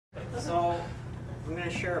So I'm going to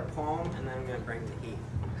share a poem, and then I'm going to bring the heat.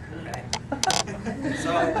 Okay?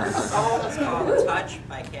 So the poem is called Touch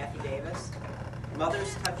by Kathy Davis.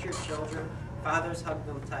 Mothers, touch your children. Fathers, hug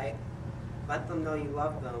them tight. Let them know you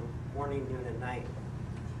love them, morning, noon, and night.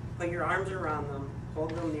 Put your arms around them,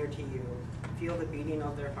 hold them near to you. Feel the beating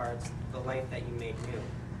of their hearts, the life that you made new.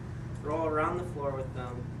 Roll around the floor with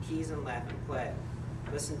them, tease and laugh and play.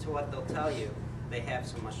 Listen to what they'll tell you, they have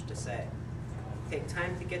so much to say. Take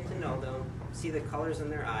time to get to know them, see the colors in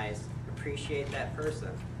their eyes, appreciate that person.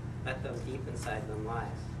 Let them deep inside them lies.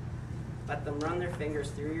 Let them run their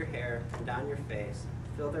fingers through your hair and down your face,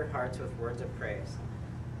 fill their hearts with words of praise.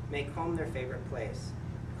 Make home their favorite place.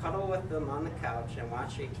 Cuddle with them on the couch and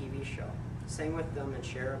watch a TV show. Sing with them and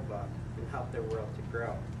share a book and help their world to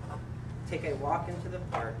grow. Take a walk into the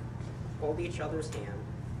park, hold each other's hand,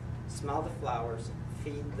 smell the flowers,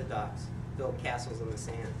 feed the ducks, build castles in the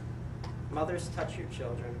sand. Mothers, touch your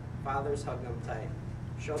children. Fathers, hug them tight.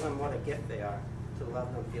 Show them what a gift they are. To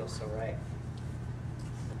love them feels so right.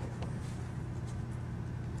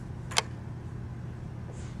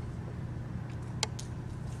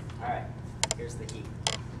 All right, here's the heat.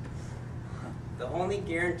 The only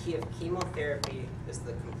guarantee of chemotherapy is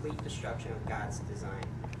the complete destruction of God's design.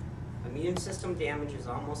 Immune system damage is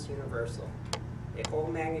almost universal. A whole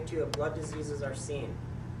magnitude of blood diseases are seen.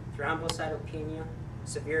 Thrombocytopenia,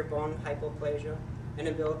 severe bone hypoplasia,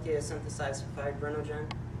 inability to synthesize fibrinogen,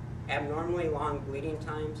 abnormally long bleeding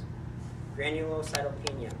times,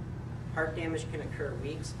 granulocytopenia. Heart damage can occur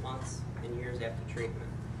weeks, months, and years after treatment.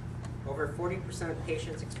 Over 40% of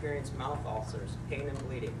patients experience mouth ulcers, pain and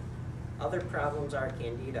bleeding. Other problems are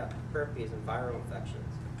candida, herpes, and viral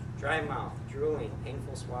infections, dry mouth, drooling,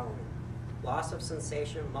 painful swallowing. Loss of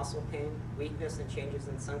sensation, muscle pain, weakness, and changes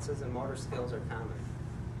in senses and motor skills are common.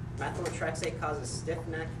 Methotrexate causes stiff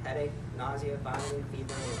neck, headache, nausea, vomiting,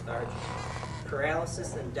 fever, and lethargy.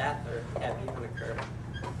 Paralysis and death have even occurred.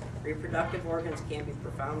 Reproductive organs can be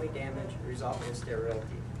profoundly damaged, resulting in sterility.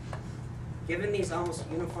 Given these almost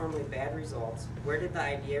uniformly bad results, where did the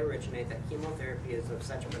idea originate that chemotherapy is of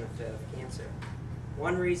such benefit of cancer?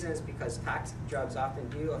 One reason is because toxic drugs often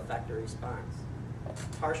do affect a response,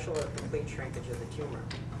 partial or complete shrinkage of the tumor.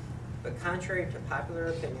 But contrary to popular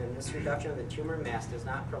opinion, this reduction of the tumor mass does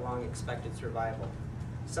not prolong expected survival.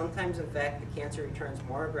 Sometimes, in fact, the cancer returns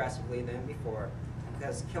more aggressively than before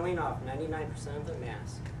because killing off 99% of the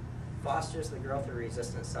mass fosters the growth of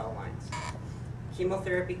resistant cell lines.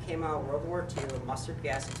 Chemotherapy came out of World War II with mustard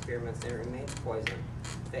gas experiments and remains poison.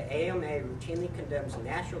 The AMA routinely condemns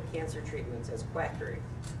natural cancer treatments as quackery,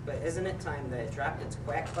 but isn't it time that it dropped its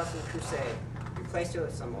quack-busting crusade, replaced it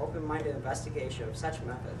with some open-minded investigation of such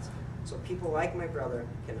methods, so people like my brother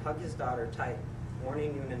can hug his daughter tight,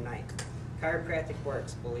 morning, noon, and night. Chiropractic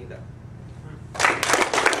works, believe it.